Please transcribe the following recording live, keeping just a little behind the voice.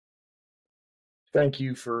Thank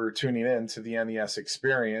you for tuning in to the NES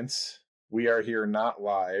Experience. We are here not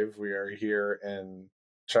live. We are here in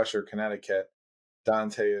Cheshire, Connecticut.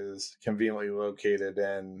 Dante is conveniently located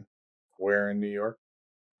in where in New York?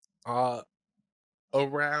 Uh,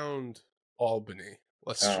 Around Albany,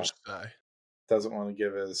 let's Oh, just say. doesn't want to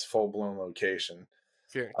give his full-blown location.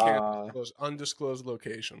 Can't Uh, disclose, undisclosed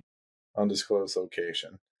location. Undisclosed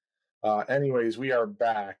location. Anyways, we are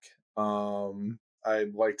back.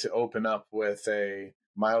 I'd like to open up with a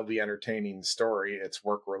mildly entertaining story. It's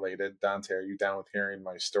work-related. Dante, are you down with hearing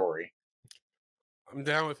my story? I'm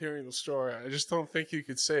down with hearing the story. I just don't think you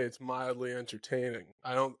could say it's mildly entertaining.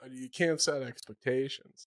 You can't set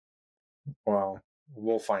expectations. Well,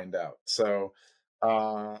 we'll find out. So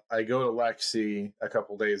I go to Lexi a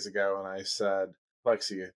couple days ago and I said,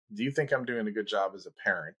 Lexi, do you think I'm doing a good job as a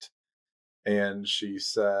parent? And she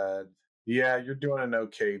said, yeah, you're doing an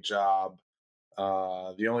okay job.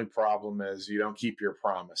 The only problem is you don't keep your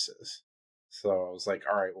promises. So I was like,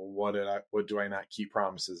 all right, well, what do I not keep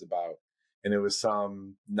promises about? And it was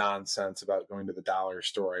some nonsense about going to the dollar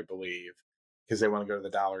store, I believe, because they want to go to the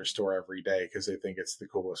dollar store every day because they think it's the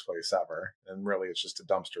coolest place ever. And really, it's just a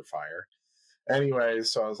dumpster fire.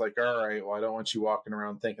 Anyways, so I was like, all right, well, I don't want you walking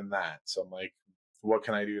around thinking that. So I'm like, what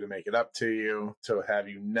can I do to make it up to you, to have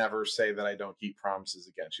you never say that I don't keep promises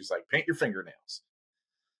again? She's like, paint your fingernails.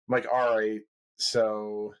 I'm like, all right,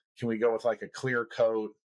 so can we go with like a clear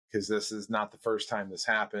coat? Because this is not the first time this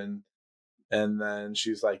happened. And then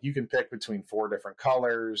she's like, you can pick between 4 different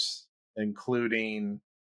colors, including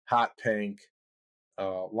hot pink,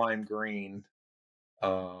 lime green,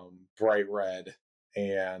 bright red,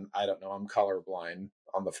 and I don't know, I'm colorblind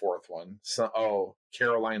on the 4th one. So,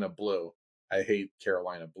 Carolina blue. I hate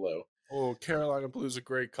Carolina blue. Oh, Carolina blue's a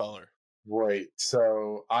great color. Right.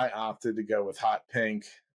 So I opted to go with hot pink.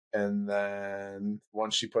 And then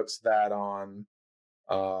once she puts that on,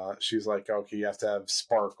 she's like, okay, you have to have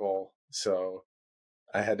sparkle. So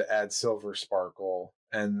I had to add silver sparkle.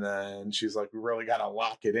 And then she's like, we really got to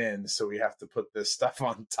lock it in. So we have to put this stuff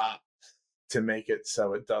on top to make it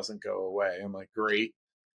so it doesn't go away. I'm like, great.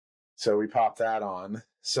 So we pop that on.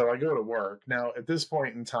 So I go to work. Now, at this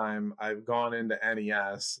point in time, I've gone into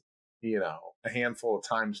NES, a handful of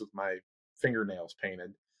times with my fingernails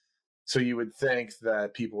painted. So you would think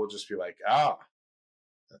that people would just be like,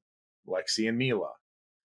 Lexi and Mila,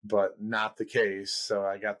 but not the case. So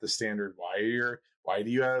I got the standard, why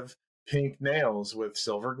do you have pink nails with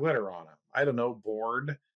silver glitter on them? I don't know,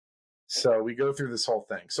 bored. So we go through this whole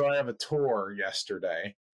thing. So I have a tour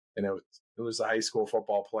yesterday, and it was a high school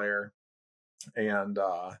football player. And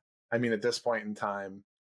I mean, at this point in time,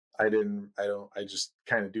 I just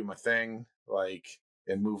kind of do my thing, like,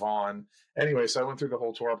 and move on. Anyway, so I went through the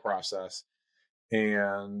whole tour process,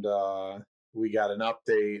 and we got an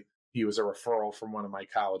update. He was a referral from one of my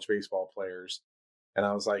college baseball players. And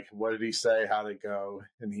I was like, what did he say? How'd it go?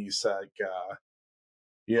 And he said,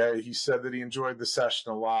 yeah, he said that he enjoyed the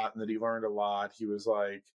session a lot and that he learned a lot. He was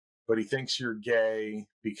like, but he thinks you're gay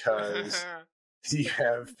because you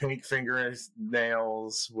have pink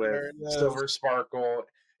fingernails with silver sparkle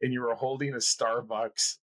and you were holding a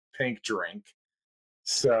Starbucks pink drink.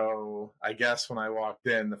 So I guess when I walked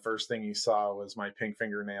in, the first thing he saw was my pink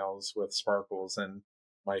fingernails with sparkles and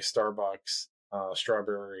my Starbucks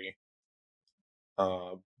strawberry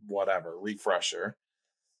whatever refresher.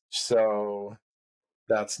 So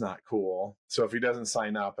that's not cool. So if he doesn't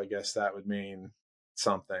sign up, I guess that would mean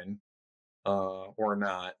something or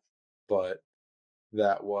not. But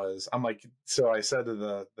I'm like, so I said to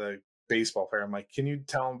the baseball player, I'm like, can you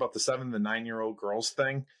tell him about the 7 to 9-year-old girls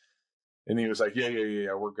thing? And he was like,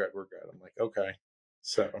 yeah, we're good. I'm like, okay.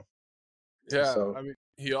 So I mean,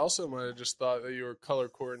 he also might have just thought that you were color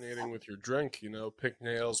coordinating with your drink, pink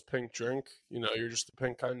nails, pink drink. You're just a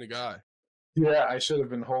pink kind of guy. yeah, I should have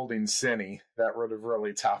been holding Cinny. That would have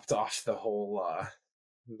really topped off the whole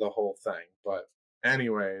thing. But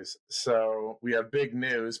anyways, so we have big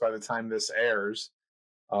news by the time this airs.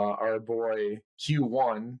 Our boy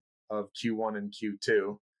Q1 of Q1 and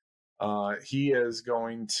Q2, he is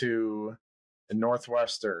going to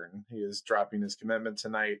Northwestern. He is dropping his commitment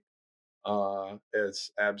tonight.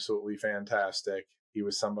 It's absolutely fantastic. He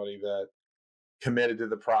was somebody that committed to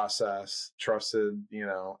the process, trusted,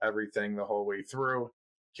 everything the whole way through,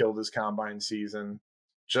 killed his combine season.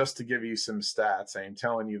 Just to give you some stats, I am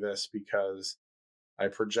telling you this because I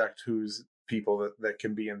project who's people that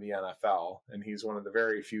can be in the NFL, and he's one of the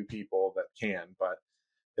very few people that can. But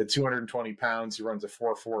at 220 pounds, he runs a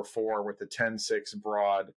 4.44 with a 10.6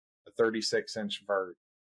 broad, a 36-inch vert,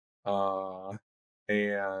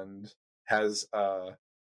 and has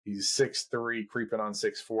He's 6'3", creeping on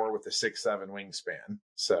 6'4", with a 6'7" wingspan.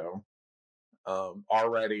 So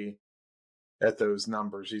already at those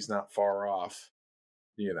numbers, he's not far off,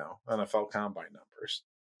 NFL Combine numbers.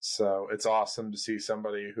 So it's awesome to see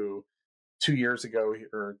somebody who 2 years ago,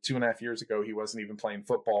 or 2.5 years ago, he wasn't even playing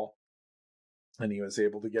football, and he was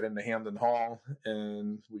able to get into Hamden Hall,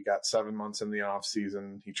 and we got 7 months in the off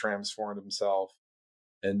season. He transformed himself,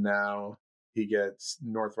 and now he gets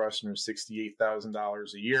Northwestern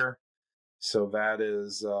 $68,000 a year. So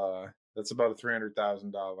that's about a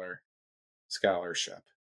 $300,000 scholarship,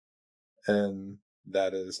 and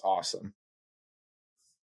that is awesome.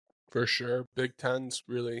 For sure. Big Ten's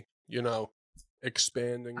really,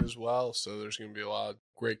 expanding as well. So there's going to be a lot of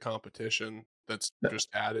great competition that's just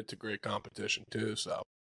added to great competition too. So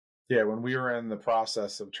yeah, when we were in the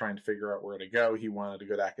process of trying to figure out where to go, he wanted to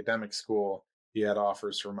go to academic school. He had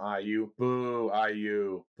offers from IU. Boo,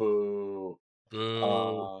 IU, boo.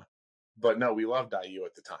 Boo. But no, we loved IU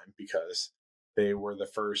at the time because they were the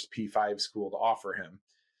first P5 school to offer him.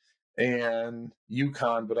 And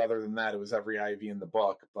UConn, but other than that, it was every Ivy in the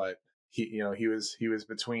book. But he was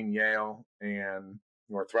between Yale and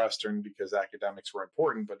Northwestern because academics were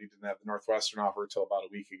important, but he didn't have the Northwestern offer until about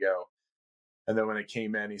a week ago. And then when it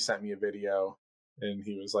came in, he sent me a video, and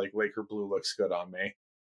he was like, "Laker blue looks good on me."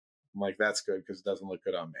 I'm like, "That's good because it doesn't look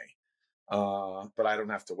good on me." But I don't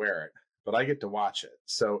have to wear it, but I get to watch it.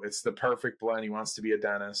 So it's the perfect blend. He wants to be a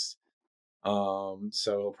dentist. So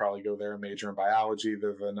he'll probably go there and major in biology.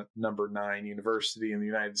 They're the number 9 university in the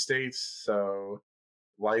United States. So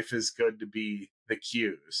life is good to be the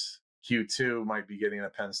Qs. Q2 might be getting a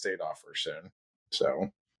Penn State offer soon.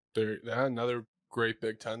 So another great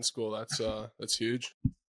Big Ten school. That's huge.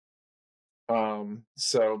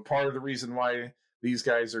 So part of the reason why these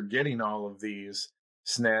guys are getting all of these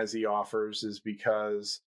snazzy offers is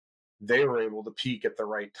because they were able to peak at the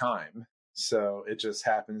right time. So it just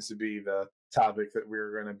happens to be the topic that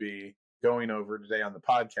we're going to be going over today on the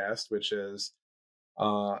podcast, which is,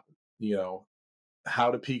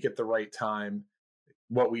 how to peak at the right time.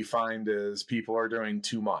 What we find is people are doing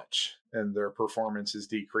too much and their performance is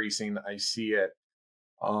decreasing. I see it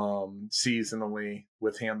seasonally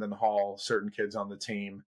with Hamden Hall, certain kids on the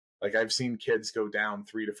team. Like I've seen kids go down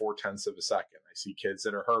 3 to 4 tenths of a second. I see kids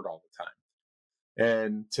that are hurt all the time.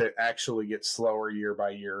 And to actually get slower year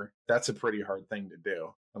by year, that's a pretty hard thing to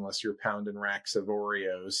do unless you're pounding racks of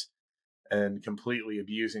Oreos and completely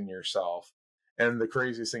abusing yourself. And the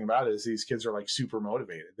craziest thing about it is these kids are like super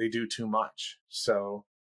motivated. They do too much. So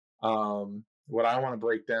what I want to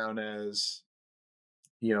break down is,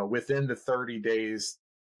 within the 30 days,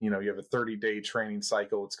 you have a 30-day training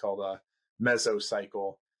cycle. It's called a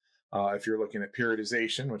mesocycle. If you're looking at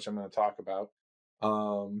periodization, which I'm going to talk about,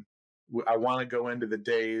 I want to go into the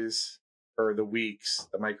days or the weeks,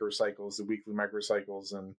 the microcycles, the weekly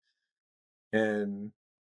microcycles, and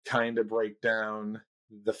kind of break down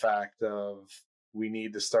the fact of we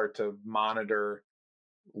need to start to monitor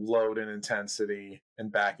load and intensity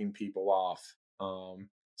and backing people off.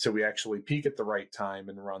 So we actually peak at the right time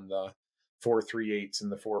and run the 4.38s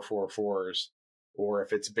and the 4.44s, or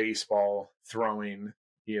if it's baseball, throwing,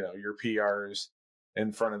 your PRs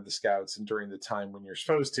in front of the scouts and during the time when you're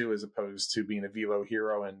supposed to, as opposed to being a velo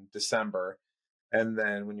hero in December. And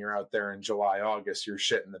then when you're out there in July, August, you're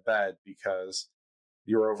shit in the bed because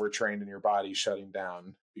you're overtrained and your body's shutting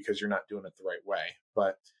down because you're not doing it the right way.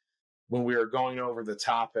 But when we were going over the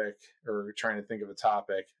topic or trying to think of a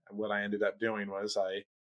topic, what I ended up doing was I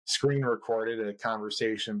screen recorded a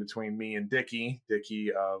conversation between me and Dickie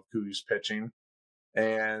of Who's Pitching.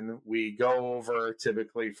 And we go over,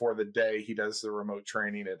 typically for the day, he does the remote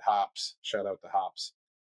training at Hops. Shout out to Hops.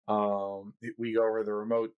 We go over the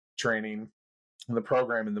remote training in the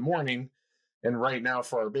program in the morning. And right now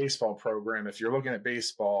for our baseball program, if you're looking at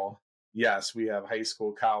baseball, yes, we have high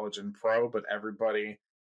school, college, and pro, but everybody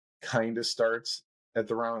kind of starts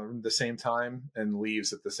at around the same time and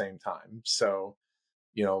leaves at the same time. So,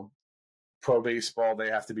 pro baseball, they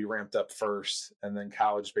have to be ramped up first, and then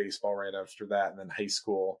college baseball right after that, and then high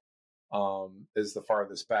school is the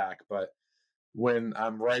farthest back. But when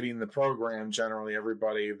I'm writing the program, generally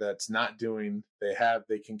everybody that's not doing,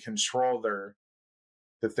 they can control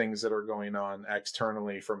the things that are going on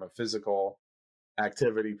externally from a physical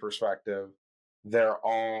activity perspective. They're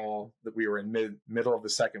all that we were in middle of the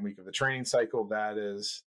second week of the training cycle. That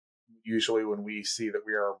is usually when we see that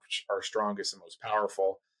we are our strongest and most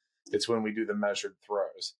powerful. It's when we do the measured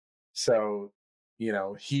throws. So,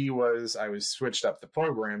 I was switched up the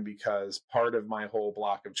program because part of my whole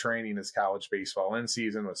block of training is college baseball in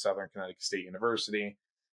season with Southern Connecticut State University,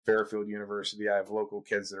 Fairfield University. I have local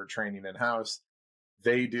kids that are training in-house.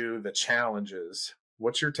 they do the challenges.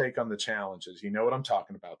 What's your take on the challenges? You know what I'm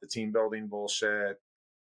talking about, the team building bullshit,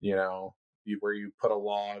 where you put a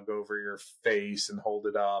log over your face and hold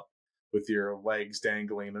it up with your legs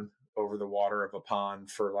dangling over the water of a pond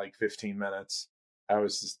for like 15 minutes. I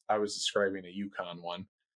was describing a Yukon one,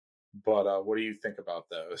 but what do you think about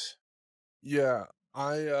those? Yeah,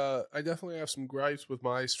 I definitely have some gripes with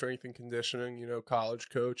my strength and conditioning, college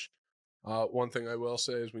coach. One thing I will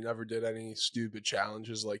say is we never did any stupid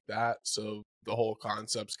challenges like that, so the whole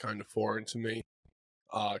concept's kind of foreign to me.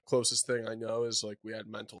 Closest thing I know is like we had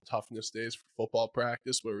mental toughness days for football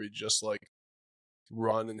practice where we just like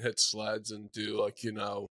run and hit sleds and do like,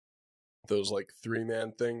 those like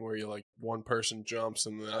 3-man thing where you like one person jumps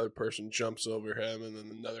and the other person jumps over him and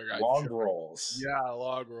then another guy log rolls. Yeah,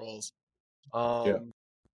 log rolls. Yeah.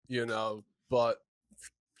 But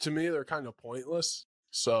to me they're kind of pointless.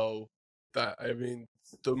 So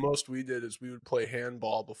the most we did is we would play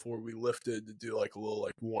handball before we lifted to do like a little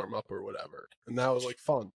like warm up or whatever, and that was like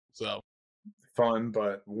fun. So fun,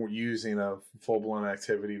 but using a full-blown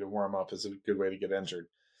activity to warm up is a good way to get injured.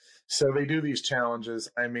 So they do these challenges.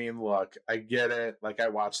 I mean, look, I get it. Like I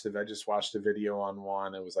just watched a video on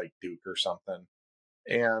one. It was like Duke or something.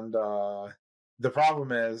 And the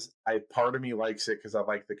problem is part of me likes it because I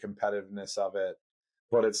like the competitiveness of it.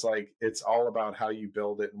 But it's like, it's all about how you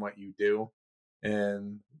build it and what you do.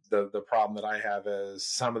 And the problem that I have is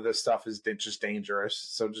some of this stuff is just dangerous.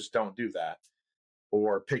 So just don't do that.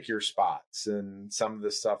 Or pick your spots. And some of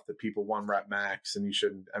the stuff that people 1 rep max and you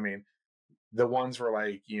shouldn't. I mean, the ones where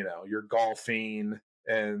like, you're golfing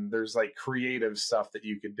and there's like creative stuff that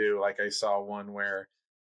you could do. Like I saw one where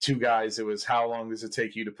 2 guys, it was how long does it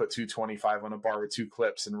take you to put 225 on a bar with 2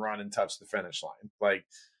 clips and run and touch the finish line? Like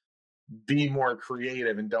be more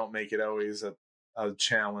creative and don't make it always a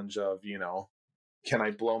challenge of, can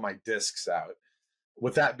I blow my discs out?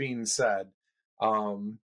 With that being said,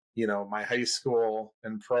 my high school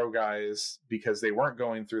and pro guys, because they weren't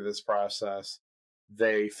going through this process,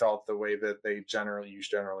 they felt the way that they generally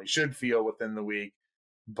should feel within the week.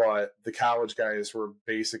 But the college guys were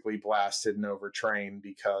basically blasted and overtrained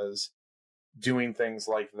because doing things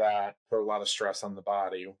like that put a lot of stress on the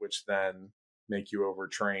body, which then make you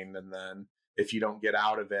overtrained. And then if you don't get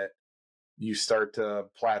out of it, you start to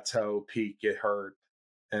plateau, peak, get hurt,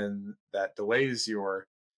 and that delays your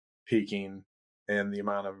peaking and the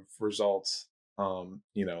amount of results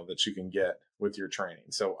that you can get with your training.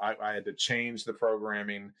 So I had to change the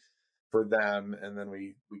programming for them, and then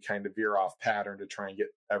we kind of veer off pattern to try and get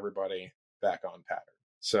everybody back on pattern.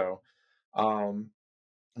 So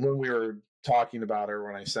when we were talking about it,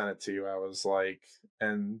 when I sent it to you, I was like,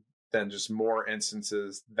 and then just more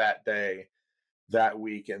instances that day, that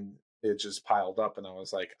week, and it just piled up, and I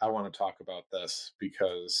was like, I want to talk about this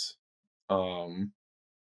because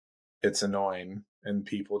it's annoying and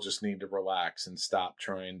people just need to relax and stop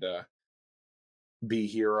trying to be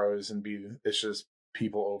heroes it's just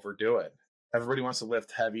people overdo it. Everybody wants to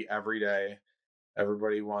lift heavy every day.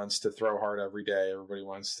 Everybody wants to throw hard every day. Everybody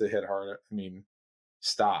wants to hit hard. I mean,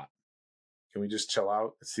 stop. Can we just chill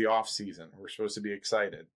out? It's the off season. We're supposed to be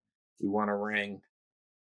excited. We want a ring.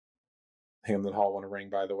 Hamden Hall won a ring,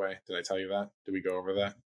 by the way. Did I tell you that? Did we go over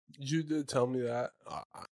that? You did tell me that.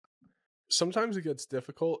 Sometimes it gets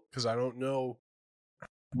difficult because I don't know.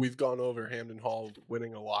 We've gone over Hamden Hall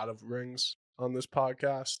winning a lot of rings on this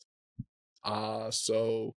podcast.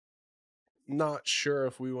 So not sure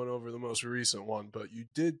if we went over the most recent one, but you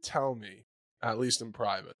did tell me, at least in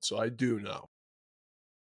private, so I do know.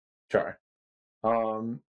 Okay.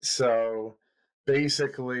 So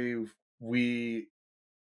basically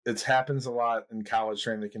it happens a lot in college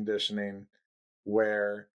strength and conditioning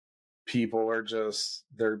where people are just,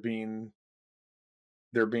 they're being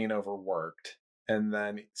overworked. And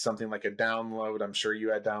then something like a download, I'm sure you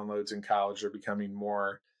had downloads in college, are becoming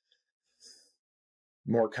more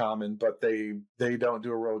common, but they don't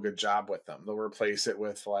do a real good job with them. They'll replace it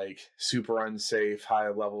with like super unsafe, high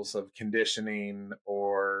levels of conditioning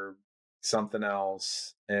or something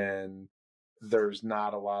else. And there's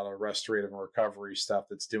not a lot of restorative and recovery stuff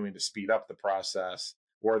that's doing to speed up the process,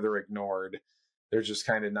 or they're ignored. They're just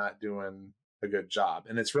kind of not doing a good job.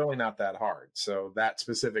 And it's really not that hard. So that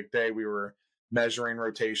specific day we were measuring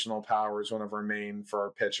rotational powers, one of our main for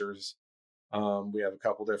our pitchers. We have a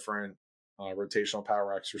couple different rotational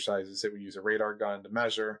power exercises that we use a radar gun to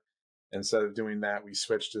measure. Instead of doing that, we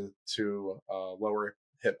switched to lower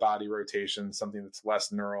hip body rotation, something that's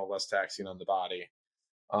less neural, less taxing on the body.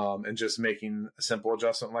 And just making a simple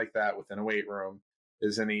adjustment like that within a weight room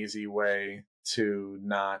is an easy way to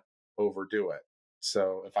not overdo it.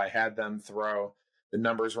 So if I had them throw the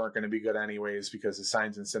numbers weren't going to be good anyways because the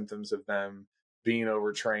signs and symptoms of them being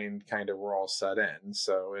overtrained kind of were all set in.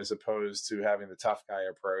 So as opposed to having the tough guy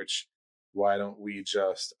approach, why don't we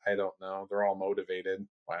just, I don't know, they're all motivated.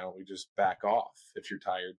 Why don't we just back off? If you're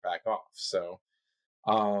tired, back off. So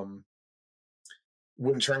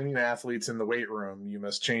when training athletes in the weight room, you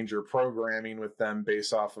must change your programming with them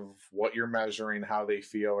based off of what you're measuring, how they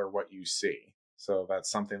feel, or what you see. So that's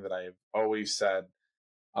something that I've always said.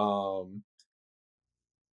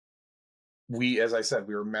 As I said,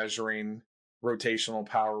 we were measuring rotational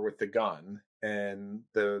power with the gun, and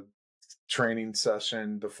the training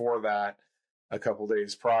session before that, a couple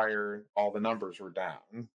days prior, all the numbers were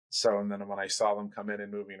down. So, and then when I saw them come in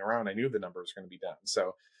and moving around, I knew the number was going to be down.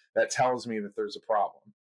 So that tells me that there's a problem.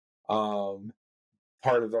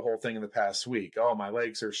 Part of the whole thing in the past week, oh, my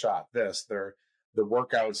legs are shot. The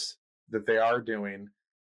workouts that they are doing,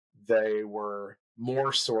 they were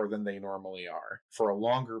more sore than they normally are for a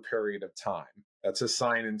longer period of time. That's a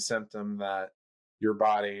sign and symptom that your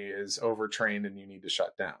body is overtrained and you need to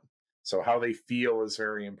shut down. So how they feel is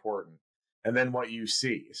very important. And then what you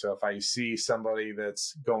see. So if I see somebody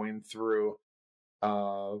that's going through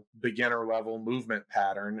a beginner level movement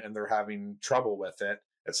pattern and they're having trouble with it,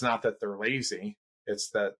 it's not that they're lazy. It's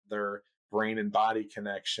that their brain and body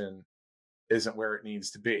connection isn't where it needs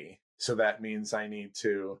to be. So that means I need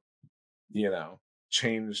to,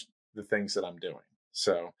 change the things that I'm doing.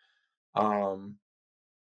 So,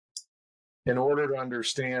 in order to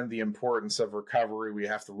understand the importance of recovery, we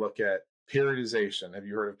have to look at periodization. Have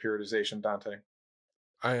you heard of periodization, Dante?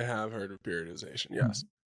 I have heard of periodization, yes.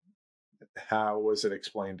 How was it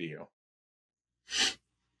explained to you?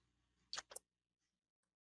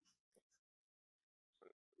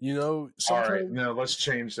 Sometimes... All right, no, let's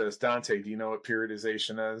change this. Dante, do you know what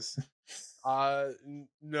periodization is?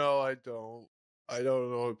 No, I don't. I don't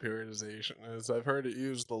know what periodization is. I've heard it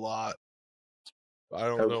used a lot. I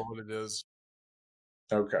don't know what it is.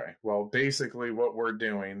 Okay. Well, basically what we're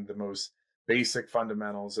doing, the most basic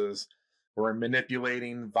fundamentals, is we're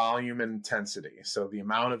manipulating volume and intensity. So the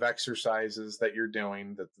amount of exercises that you're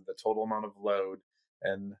doing, the total amount of load,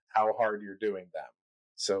 and how hard you're doing them.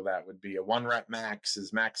 So that would be a 1 rep max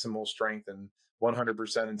is maximal strength and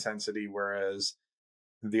 100% intensity, whereas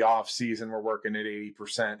the off season we're working at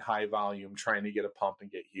 80% high volume, trying to get a pump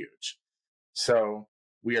and get huge. So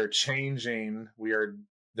we are changing,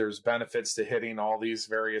 there's benefits to hitting all these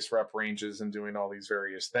various rep ranges and doing all these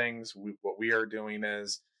various things. What we are doing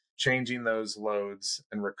is changing those loads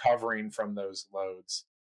and recovering from those loads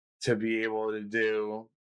to be able to do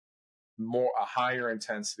a higher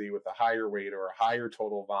intensity with a higher weight or a higher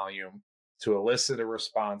total volume to elicit a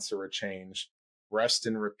response or a change, rest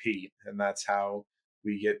and repeat. And that's how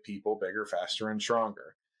we get people bigger, faster, and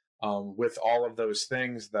stronger. With all of those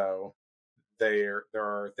things, though, there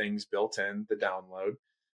are things built in the download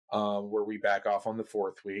where we back off on the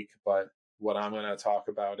 4th week. But what I'm going to talk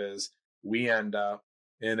about is we end up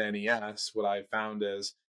in NES. What I found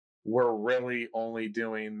is we're really only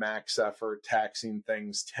doing max effort, taxing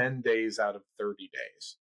things 10 days out of 30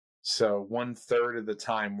 days. So 1/3 of the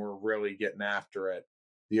time we're really getting after it.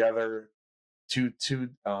 The other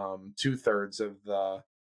two-thirds of the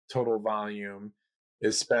total volume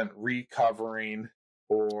is spent recovering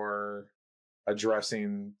or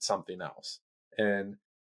addressing something else. And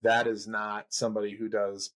that is not somebody who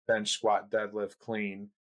does bench, squat, deadlift,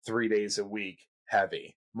 clean 3 days a week,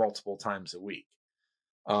 heavy, multiple times a week.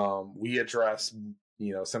 We address,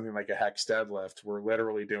 something like a hex deadlift. We're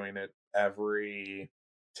literally doing it every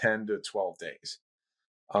 10 to 12 days.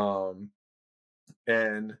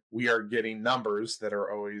 And we are getting numbers that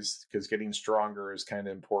are always, because getting stronger is kind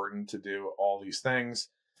of important to do all these things.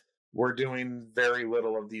 We're doing very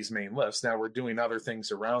little of these main lifts. Now we're doing other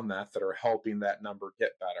things around that are helping that number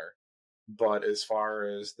get better. But as far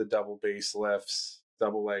as the double base lifts,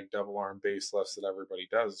 double leg, double arm base lifts that everybody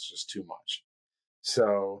does, it's just too much.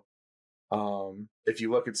 So if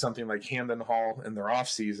you look at something like Hamden Hall in their off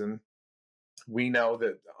season, we know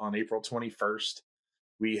that on April 21st,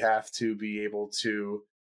 we have to be able to,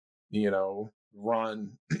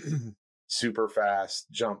 run super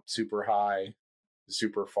fast, jump super high,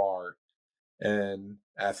 super far, and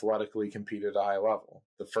athletically compete at a high level.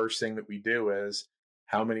 The first thing that we do is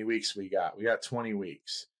how many weeks we got. We got 20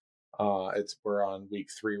 weeks. We're on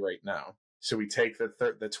week 3 right now. So we take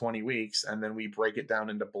the 20 weeks and then we break it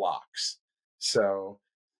down into blocks. So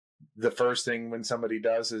the first thing when somebody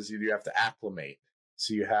does is you have to acclimate.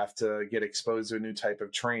 So you have to get exposed to a new type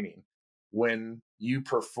of training. When you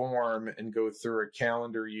perform and go through a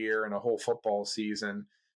calendar year and a whole football season,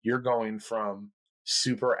 you're going from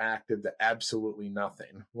super active to absolutely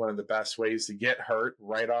nothing. One of the best ways to get hurt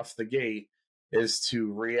right off the gate is to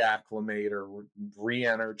reacclimate or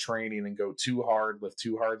re-enter training and go too hard, lift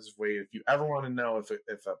too hard as weight. If you ever want to know if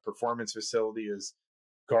a performance facility is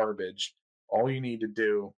garbage, all you need to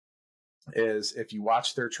do is, if you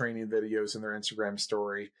watch their training videos in their Instagram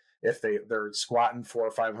story, if they're squatting 400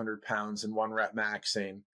 or 500 pounds in 1 rep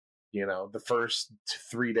maxing, the first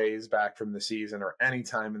 3 days back from the season, or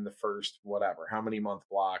anytime in the first, whatever, how many month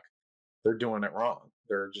block, they're doing it wrong.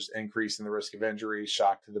 They're just increasing the risk of injury,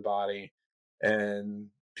 shock to the body. And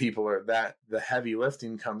the heavy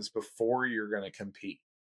lifting comes before you're going to compete.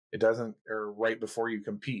 It doesn't, or right before you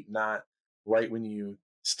compete, not right when you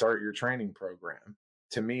start your training program.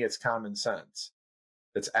 To me, it's common sense.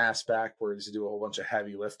 It's ass backwards to do a whole bunch of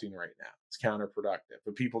heavy lifting right now. It's counterproductive,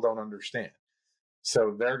 but people don't understand.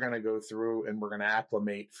 So they're going to go through, and we're going to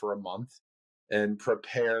acclimate for a month and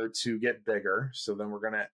prepare to get bigger. So then we're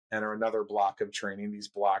going to enter another block of training. These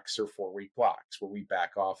blocks are 4-week blocks where we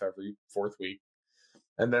back off every 4th week.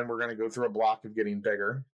 And then we're going to go through a block of getting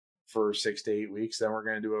bigger for 6 to 8 weeks. Then we're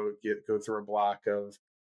going to go through a block of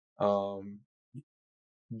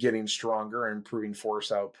getting stronger and improving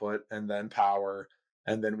force output, and then power.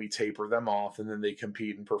 And then we taper them off, and then they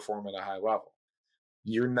compete and perform at a high level.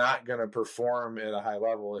 You're not going to perform at a high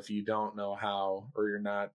level if you don't know how, or you're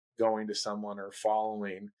not going to someone or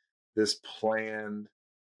following this planned,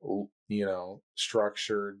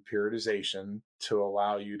 structured periodization to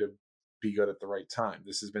allow you to be good at the right time.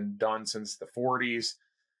 This has been done since the 40s.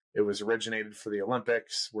 It was originated for the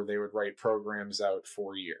Olympics, where they would write programs out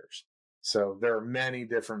 4 years. So there are many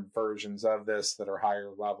different versions of this that are higher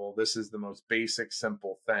level. This is the most basic,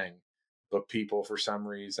 simple thing, but people, for some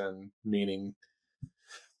reason, meaning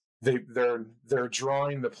they're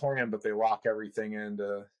drawing the plan, but they lock everything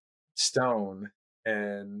into stone,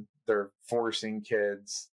 and they're forcing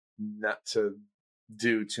kids not to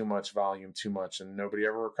do too much volume, too much, and nobody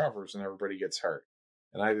ever recovers, and everybody gets hurt.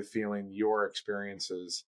 And I have a feeling your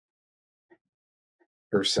experiences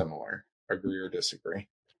are similar. Agree or disagree?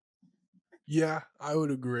 Yeah, I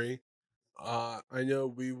would agree. I know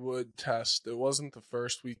we would test. It wasn't the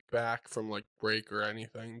first week back from like break or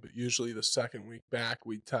anything, but usually the second week back,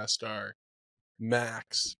 we'd test our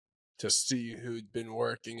max to see who'd been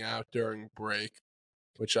working out during break,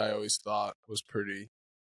 which I always thought was pretty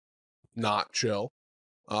not chill.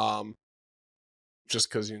 Just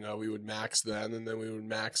because, we would max then, and then we would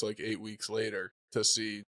max like 8 weeks later to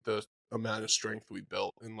see the amount of strength we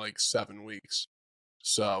built in like 7 weeks.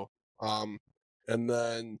 So, and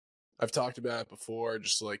then I've talked about it before,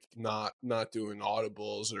 just like not doing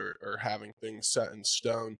audibles or having things set in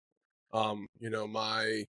stone.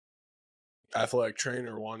 My athletic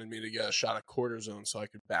trainer wanted me to get a shot of cortisone so I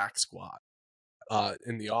could back squat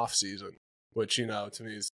in the off season, which, to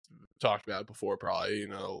me is talked about before, probably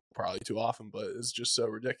too often, but it's just so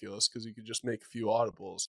ridiculous because you could just make a few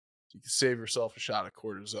audibles. You could save yourself a shot of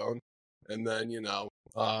cortisone and then,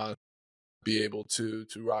 be able to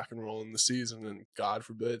rock and roll in the season. And God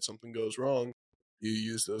forbid something goes wrong, you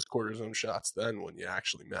use those cortisone shots then when it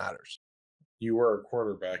actually matters. You were a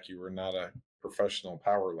quarterback. You were not a professional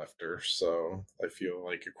power lifter. So I feel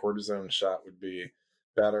like a cortisone shot would be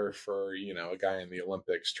better for, a guy in the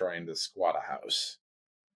Olympics trying to squat a house,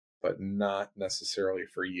 but not necessarily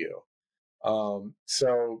for you.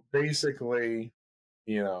 So basically,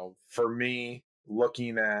 for me,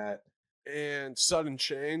 looking at, and sudden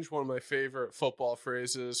change, one of my favorite football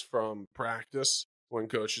phrases from practice when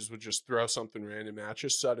coaches would just throw something random at you.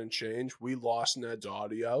 Sudden change. We lost Ned's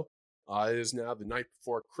audio. It is now the night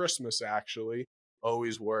before Christmas, actually,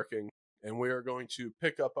 always working. And we are going to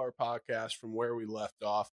pick up our podcast from where we left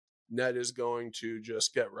off. Ned is going to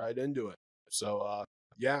just get right into it. So,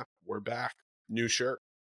 we're back. New shirt.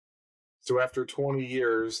 So after 20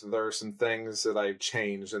 years, there are some things that I've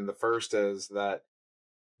changed. And the first is that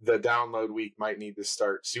the download week might need to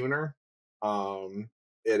start sooner.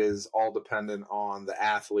 It is all dependent on the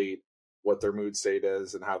athlete, what their mood state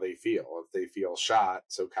is, and how they feel. If they feel shot,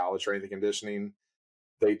 so college strength and conditioning,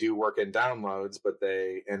 they do work in downloads,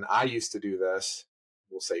 and I used to do this,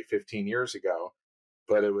 we'll say 15 years ago,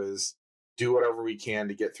 but it was do whatever we can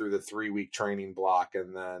to get through the 3-week training block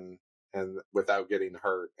and without getting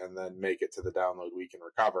hurt, and then make it to the download week and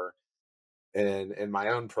recover. And in my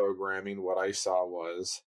own programming, what I saw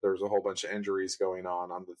was there was a whole bunch of injuries going on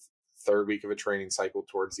the third week of a training cycle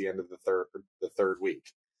towards the end of the third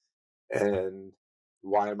week. And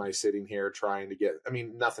why am I sitting here trying to get,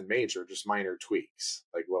 nothing major, just minor tweaks,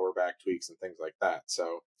 like lower back tweaks and things like that.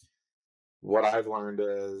 So what I've learned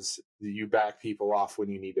is you back people off when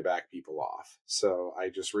you need to back people off. So I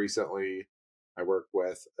just recently I work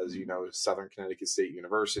with, as you know, Southern Connecticut State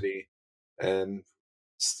University, and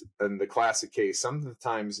the classic case.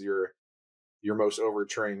 Sometimes your most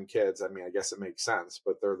overtrained kids, I mean, I guess it makes sense,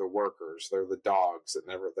 but they're the workers, they're the dogs that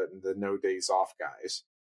the no days off guys,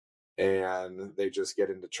 and they just get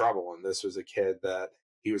into trouble. And this was a kid that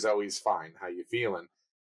he was always fine. How you feeling?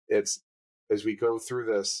 It's as we go through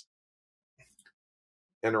this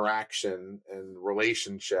interaction and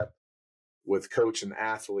relationship with coach and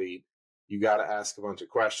athlete, you got to ask a bunch of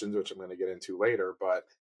questions, which I'm going to get into later, but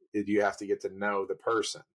you have to get to know the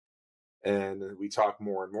person. And we talk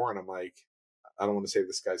more and more, and I'm like, I don't want to say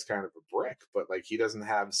this guy's kind of a brick, but like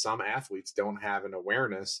some athletes don't have an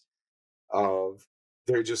awareness of,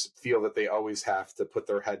 they just feel that they always have to put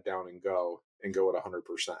their head down and go at 100%.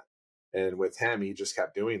 And with him, he just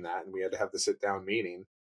kept doing that. And we had to have the sit down meeting.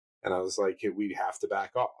 And I was like, we have to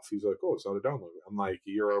back off. He's like, oh, it's not a download. I'm like,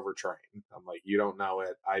 you're overtrained. I'm like, you don't know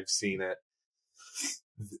it. I've seen it.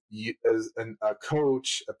 A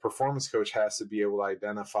coach, a performance coach, has to be able to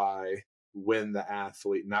identify when the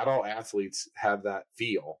athlete, not all athletes have that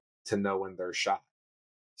feel to know when they're shot.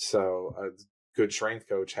 So a good strength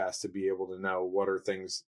coach has to be able to know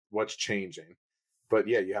what's changing. But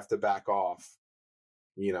yeah, you have to back off.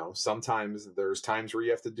 Sometimes there's times where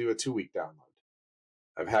you have to do a 2-week download.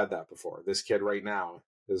 I've had that before. This kid right now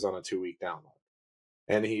is on a 2-week download.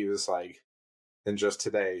 And he was like, and just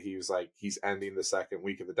today, he was like, he's ending the second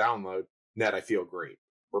week of the download. Ned, I feel great.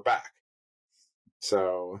 We're back.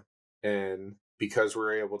 So, and because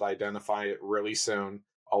we're able to identify it really soon,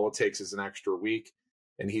 all it takes is an extra week,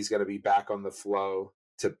 and he's going to be back on the flow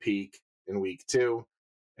to peak in week 2.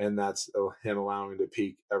 And that's him allowing to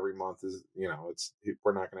peak every month. We're not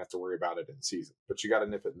going to have to worry about it in season, but you got to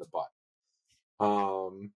nip it in the butt.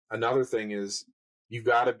 Another thing is you've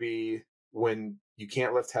got to be, when you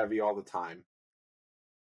can't lift heavy all the time,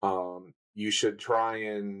 you should try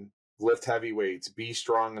and lift heavy weights, be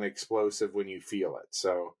strong and explosive when you feel it.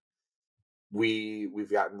 So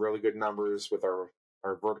we've gotten really good numbers with our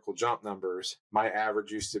vertical jump numbers. My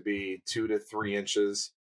average used to be 2 to 3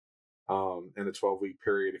 inches, in a 12-week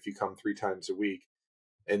period if you come 3 times a week.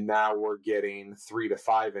 And now we're getting 3 to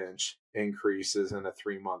 5 inch increases in a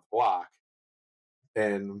 3-month block.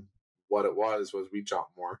 And what it was we jump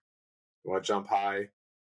more. You want to jump high,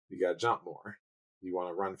 you got to jump more. You want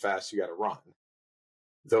to run fast, you got to run.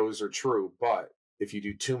 Those are true, but if you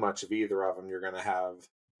do too much of either of them, you're going to have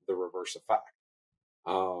the reverse effect.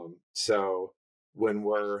 So when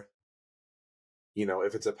we're,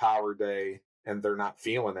 if it's a power day and they're not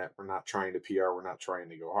feeling it, we're not trying to PR, we're not trying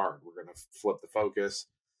to go hard. We're going to flip the focus,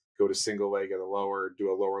 go to single leg at a lower,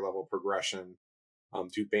 do a lower level progression.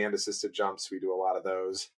 Do band assisted jumps. We do a lot of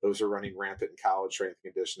those. Those are running rampant in college strength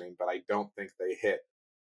and conditioning, but I don't think they hit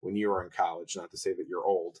when you were in college. Not to say that you're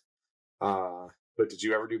old. But did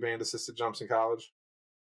you ever do band assisted jumps in college?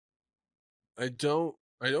 I don't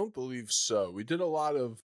believe so. We did a lot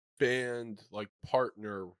of band, like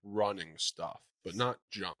partner running stuff, but not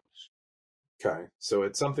jumps. Okay. So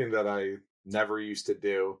it's something that I never used to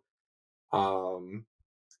do. And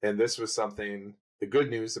this was something, the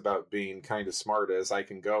good news about being kind of smart is I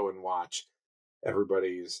can go and watch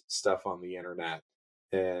everybody's stuff on the internet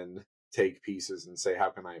and take pieces and say, how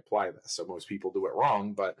can I apply this? So most people do it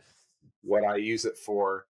wrong, but what I use it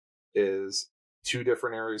for is 2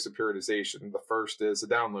 different areas of periodization. The first is a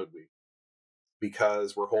download week,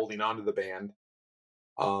 because we're holding onto the band,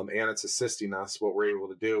 and it's assisting us. What we're able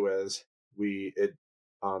to do is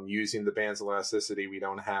using the band's elasticity, we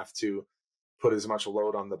don't have to put as much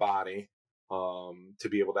load on the body to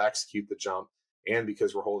be able to execute the jump. And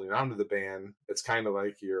because we're holding onto the band, it's kind of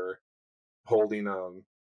like you're holding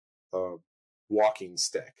a walking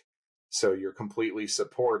stick. So you're completely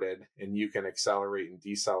supported and you can accelerate and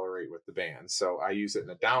decelerate with the band. So I use it in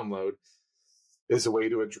a download as a way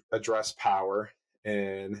to address power.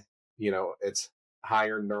 And, it's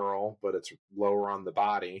higher neural, but it's lower on the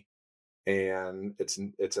body. And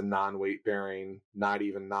it's a non-weight bearing, not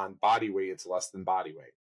even non-body weight. It's less than body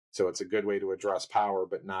weight. So it's a good way to address power,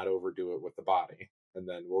 but not overdo it with the body. And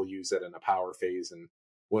then we'll use it in a power phase and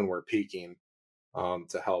when we're peaking,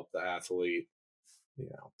 to help the athlete,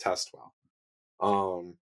 test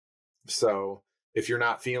well. So if you're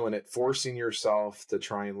not feeling it, forcing yourself to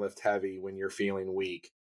try and lift heavy when you're feeling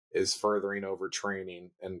weak is furthering overtraining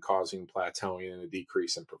and causing plateauing and a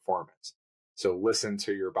decrease in performance. So listen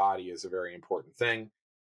to your body is a very important thing.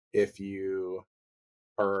 If you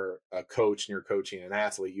are a coach and you're coaching an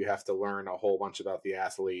athlete, you have to learn a whole bunch about the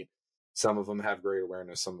athlete. Some of them have great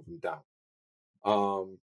awareness, some of them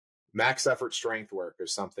don't. Max effort strength work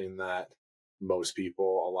is something that most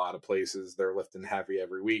people, a lot of places, they're lifting heavy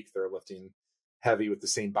every week. They're lifting heavy with the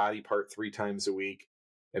same body part 3 times a week.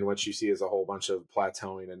 And what you see is a whole bunch of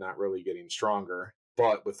plateauing and not really getting stronger.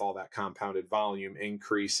 But with all that compounded volume,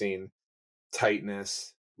 increasing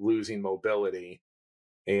tightness, losing mobility,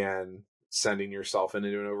 and sending yourself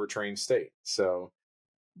into an overtrained state. So,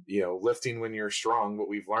 lifting when you're strong, what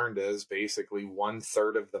we've learned is basically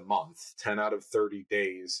 1/3 of the month, 10 out of 30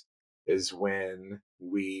 days, is when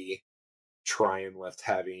we try and lift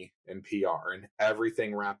heavy and PR. And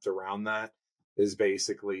everything wrapped around that is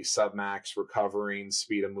basically submax, recovering,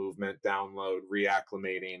 speed of movement, download,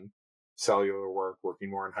 reacclimating, cellular work, working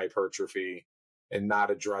more on hypertrophy, and not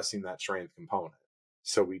addressing that strength component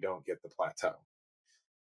so we don't get the plateau.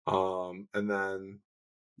 And then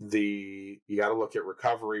you got to look at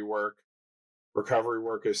recovery work. Recovery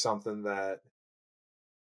work is something that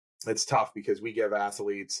it's tough because we give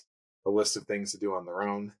athletes a list of things to do on their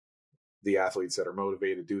own. The athletes that are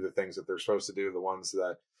motivated do the things that they're supposed to do. The ones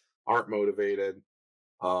that aren't motivated,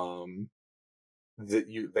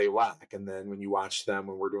 they lack. And then when you watch them,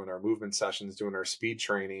 when we're doing our movement sessions, doing our speed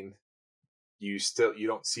training, you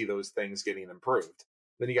don't see those things getting improved.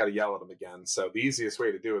 Then you got to yell at them again. So the easiest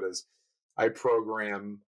way to do it is I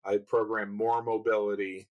program more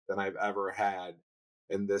mobility than I've ever had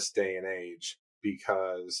in this day and age,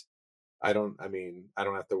 because I don't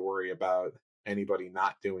have to worry about anybody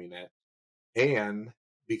not doing it. And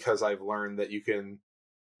because I've learned that you can,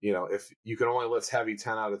 if you can only lift heavy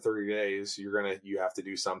 10 out of 30 days, you have to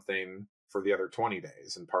do something for the other 20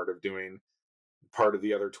 days. And part of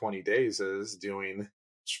the other 20 days is doing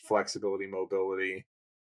flexibility, mobility,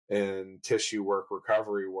 and tissue work,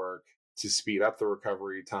 recovery work to speed up the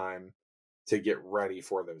recovery time to get ready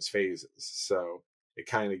for those phases. So it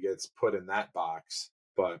kind of gets put in that box,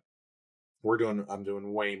 but I'm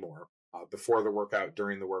doing way more before the workout,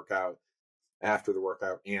 during the workout, after the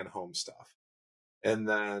workout, and home stuff. And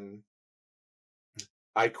then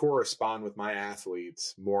I correspond with my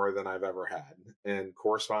athletes more than I've ever had. And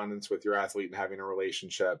correspondence with your athlete and having a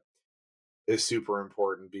relationship is super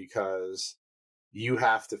important, because you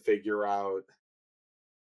have to figure out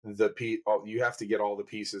you have to get all the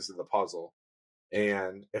pieces of the puzzle.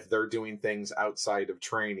 And if they're doing things outside of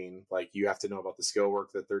training, like, you have to know about the skill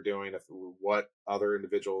work that they're doing, what other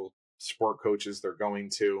individual sport coaches they're going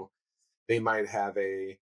to. They might have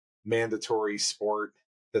a mandatory sport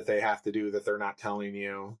that they have to do that they're not telling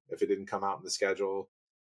you if it didn't come out in the schedule.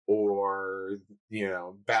 Or,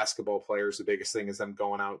 basketball players, the biggest thing is them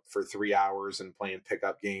going out for 3 hours and playing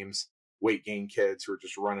pickup games, weight gain kids who are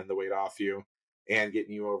just running the weight off you and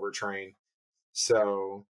getting you overtrained.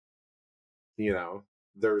 So,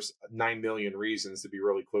 there's 9 million reasons to be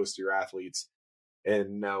really close to your athletes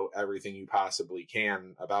and know everything you possibly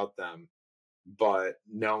can about them. But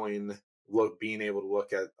being able to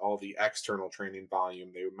look at all the external training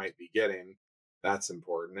volume they might be getting, that's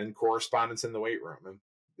important. And correspondence in the weight room. And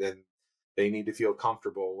then they need to feel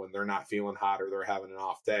comfortable when they're not feeling hot or they're having an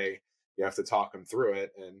off day. You have to talk them through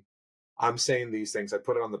it. And I'm saying these things, I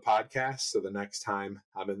put it on the podcast, so the next time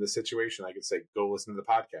I'm in this situation, I can say, go listen to the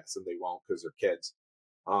podcast, and they won't, because they're kids.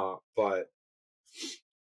 But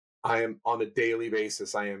I am, on a daily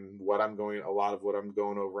basis, a lot of what I'm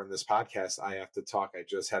going over in this podcast, I have to talk. I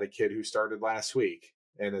just had a kid who started last week,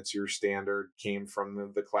 and it's your standard, came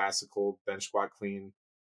from the classical bench, squat, clean,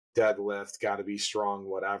 deadlift, got to be strong,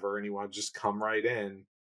 whatever. And he wanted to just come right in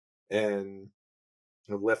and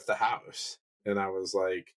lift the house. And I was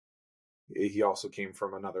like, he also came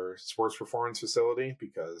from another sports performance facility,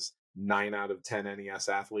 because 9 out of 10 NES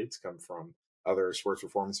athletes come from other sports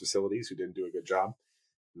performance facilities who didn't do a good job.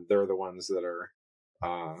 They're the ones that are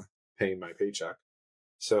paying my paycheck.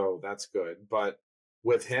 So that's good. But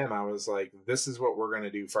with him, I was like, this is what we're going to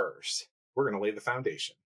do first. We're going to lay the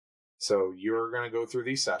foundation. So you're going to go through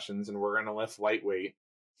these sessions, and we're going to lift lightweight,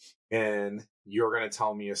 and you're going to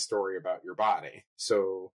tell me a story about your body.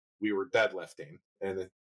 So we were deadlifting, and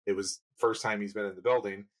it was first time he's been in the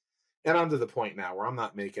building. And I'm to the point now where I'm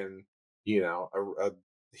not making,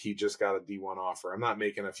 he just got a D1 offer. I'm not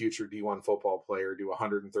making a future D1 football player do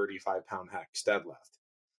 135 pound hex deadlift,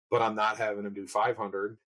 but I'm not having him do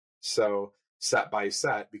 500. So set by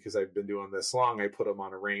set, because I've been doing this long, I put him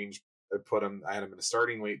on a range. I had him in a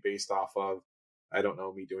starting weight based off of, I don't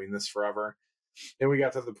know, me doing this forever. And we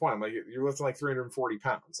got to the point, I'm like, you're lifting like 340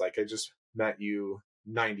 pounds. Like, I just met you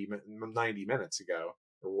 90 minutes ago.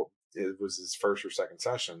 It was his first or second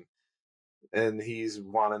session, and he's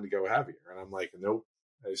wanting to go heavier. And I'm like, nope.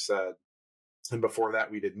 I said, and before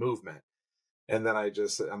that we did movement. And then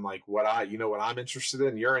I'm like, what I'm interested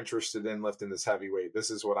in, you're interested in lifting this heavy weight.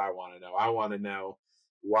 This is what I want to know. I want to know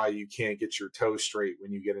why you can't get your toe straight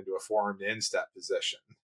when you get into a forearm to instep position.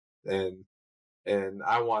 And And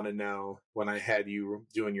I want to know, when I had you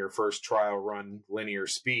doing your first trial run linear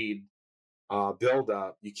speed build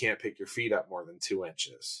up, you can't pick your feet up more than 2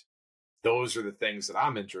 inches. Those are the things that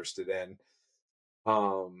I'm interested in.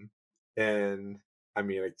 And I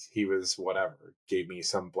mean, he was whatever, gave me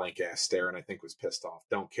some blank ass stare, and I think was pissed off.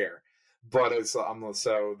 Don't care. But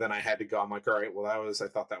so then I had to go. I'm like, all right, well, I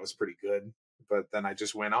thought that was pretty good. But then I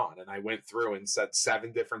just went on and I went through and said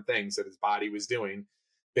 7 different things that his body was doing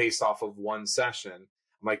based off of one session.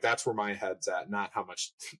 I'm like, that's where my head's at, not how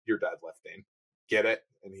much you're deadlifting. Get it?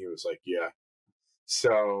 And he was like, yeah.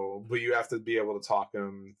 So, but you have to be able to talk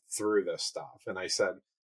him through this stuff. And I said,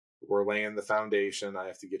 we're laying the foundation. I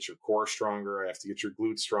have to get your core stronger. I have to get your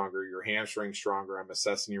glutes stronger, your hamstring stronger. I'm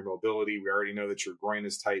assessing your mobility. We already know that your groin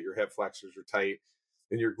is tight, your hip flexors are tight,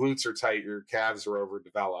 and your glutes are tight. Your calves are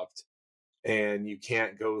overdeveloped, and you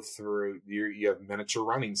can't go through. You have miniature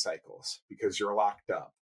running cycles because you're locked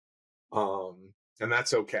up, and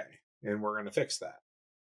that's okay. And we're going to fix that.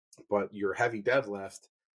 But your heavy deadlift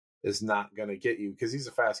is not going to get you, because he's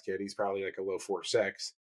a fast kid. He's probably like a low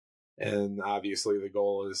 4.6. And obviously the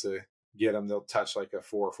goal is to get him to touch like a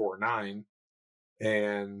 4.49.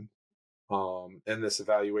 And in this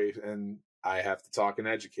evaluation, I have to talk and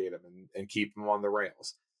educate him and keep him on the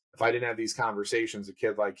rails. If I didn't have these conversations, a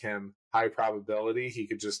kid like him, high probability, he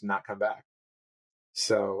could just not come back.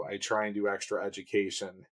 So I try and do extra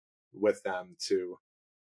education with them to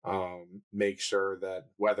make sure that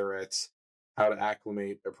whether it's how to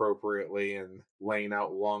acclimate appropriately and laying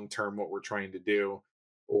out long-term what we're trying to do,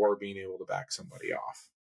 or being able to back somebody off.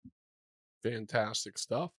 Fantastic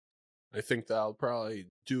stuff. I think that'll probably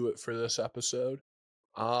do it for this episode.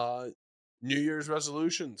 New Year's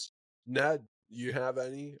resolutions. Ned, you have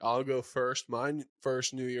any? I'll go first. My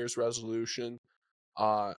first New Year's resolution.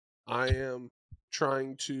 I am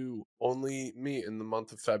trying to only meet in the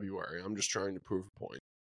month of February. I'm just trying to prove a point.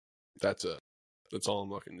 That's it. That's all I'm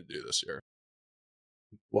looking to do this year.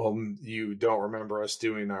 Well, you don't remember us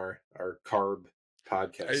doing our carb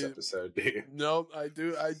podcast episode, do you? No, I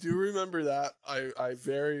do remember that. I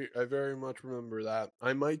very much remember that.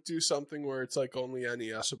 I might do something where it's like only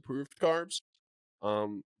NES approved carbs.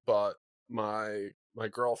 But my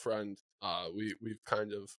girlfriend, we've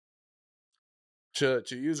kind of, to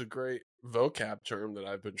use a great vocab term that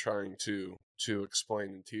I've been trying to explain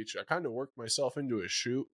and teach, I kind of worked myself into a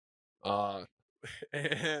shoot.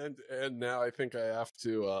 And now I think I have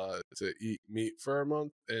to eat meat for a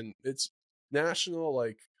month, and it's National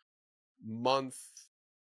like month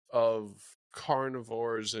of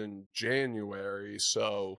carnivores in January,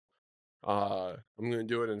 so I'm gonna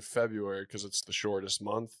do it in February because it's the shortest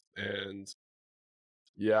month. And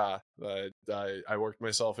yeah, I worked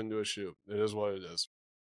myself into a shoot. It is what it is.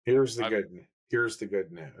 Here's the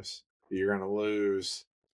good news. You're gonna lose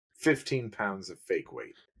 15 pounds of fake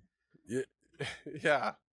weight.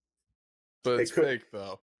 Yeah, but it's fake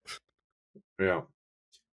though. Yeah.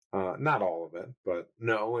 Not all of it, but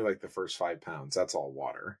no, only like the first 5 pounds. That's all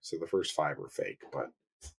water. So the first 5 are fake, but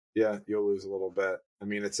yeah, you'll lose a little bit. I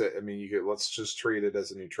mean, let's just treat it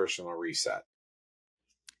as a nutritional reset.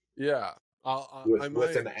 Yeah.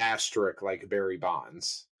 With an asterisk like Barry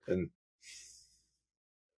Bonds. And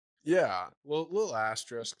yeah, well, little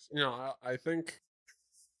asterisks. I think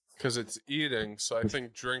because it's eating, so I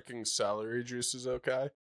think drinking celery juice is okay.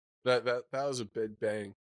 That was a big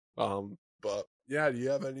bang. But yeah, do you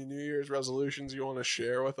have any New Year's resolutions you want to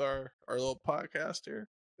share with our little podcast here?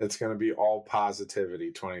 It's going to be all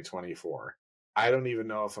positivity 2024. I don't even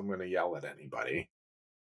know if I'm going to yell at anybody.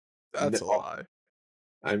 That's a lie.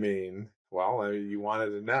 I mean, well, you wanted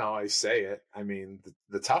to know, I say it. I mean,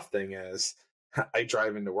 the tough thing is I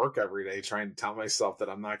drive into work every day trying to tell myself that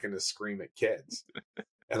I'm not going to scream at kids.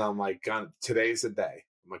 And I'm like, today's the day.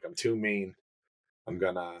 I'm like, I'm too mean.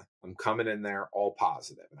 I'm coming in there all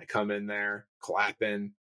positive. And I come in there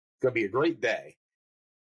clapping. It's going to be a great day.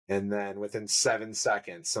 And then within 7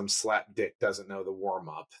 seconds, some slap dick doesn't know the warm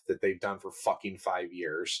up that they've done for fucking 5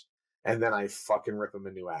 years. And then I fucking rip them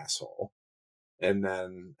a new asshole. And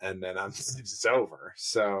then it's over.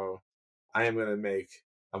 So I am going to make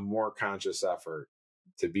a more conscious effort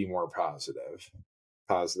to be more positive.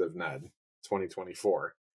 Positive Ned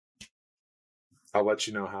 2024. I'll let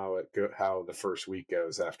you know how the first week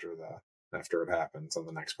goes after it happens on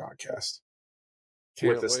the next podcast.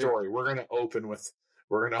 With the story, we're going to open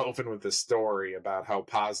with the story about how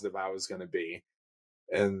positive I was going to be,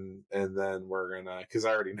 and then we're gonna, because I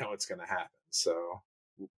already know it's going to happen. So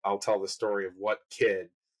I'll tell the story of what kid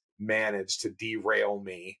managed to derail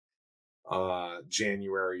me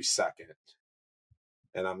January 2nd,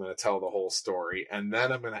 and I'm going to tell the whole story, and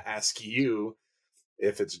then I'm going to ask you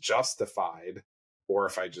if it's justified or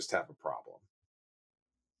if I just have a problem.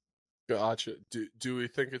 Gotcha. Do we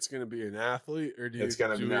think it's going to be an athlete, or It's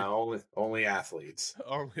going to be only athletes.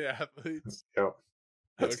 Only athletes. Yep.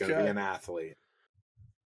 It's going to be an athlete.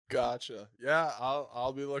 Gotcha. Yeah,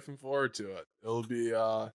 I'll be looking forward to it. It'll be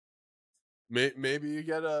maybe you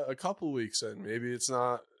get a couple weeks in. Maybe it's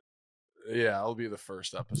not. Yeah, it'll be the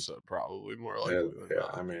first episode, probably more likely than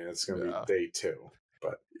not. I mean, it's going to be day 2,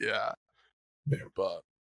 but yeah. But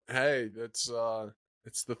hey, it's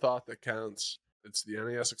the thought that counts. It's the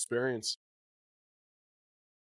NES experience.